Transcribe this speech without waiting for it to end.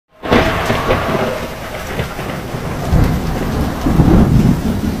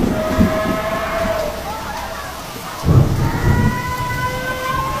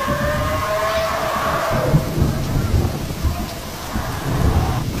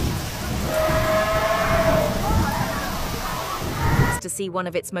to see one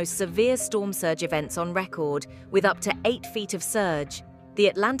of its most severe storm surge events on record, with up to 8 feet of surge. The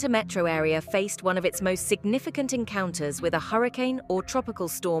Atlanta metro area faced one of its most significant encounters with a hurricane or tropical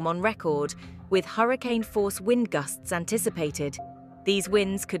storm on record, with hurricane-force wind gusts anticipated. These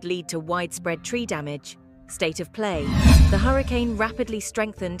winds could lead to widespread tree damage. State of play. The hurricane rapidly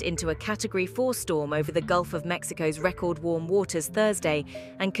strengthened into a Category 4 storm over the Gulf of Mexico's record warm waters Thursday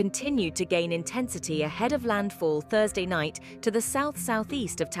and continued to gain intensity ahead of landfall Thursday night to the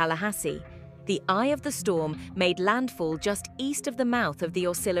south-southeast of Tallahassee. The eye of the storm made landfall just east of the mouth of the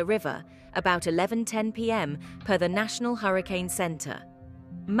Osceola River, about 11:10 p.m. per the National Hurricane Center.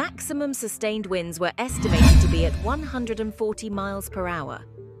 Maximum sustained winds were estimated to be at 140 miles per hour.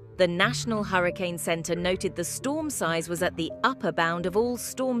 The National Hurricane Center noted the storm size was at the upper bound of all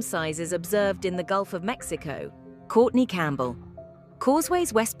storm sizes observed in the Gulf of Mexico. Courtney Campbell.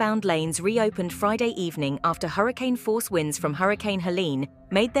 Causeway's westbound lanes reopened Friday evening after hurricane-force winds from Hurricane Helene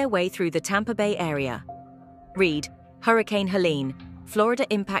made their way through the Tampa Bay area. Read, Hurricane Helene. Florida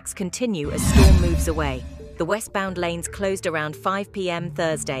impacts continue as storm moves away. The westbound lanes closed around 5 p.m.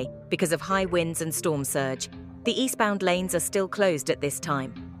 Thursday because of high winds and storm surge. The eastbound lanes are still closed at this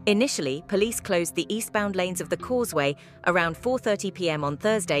time. Initially, police closed the eastbound lanes of the Causeway around 4:30 p.m. on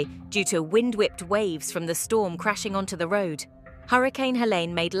Thursday due to wind-whipped waves from the storm crashing onto the road. Hurricane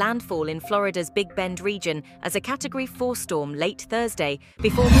Helene made landfall in Florida's Big Bend region as a Category 4 storm late Thursday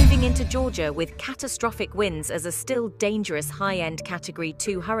before moving into Georgia with catastrophic winds as a still dangerous high-end Category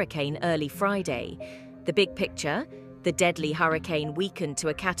 2 hurricane early Friday. The big picture: the deadly hurricane weakened to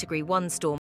a Category 1 storm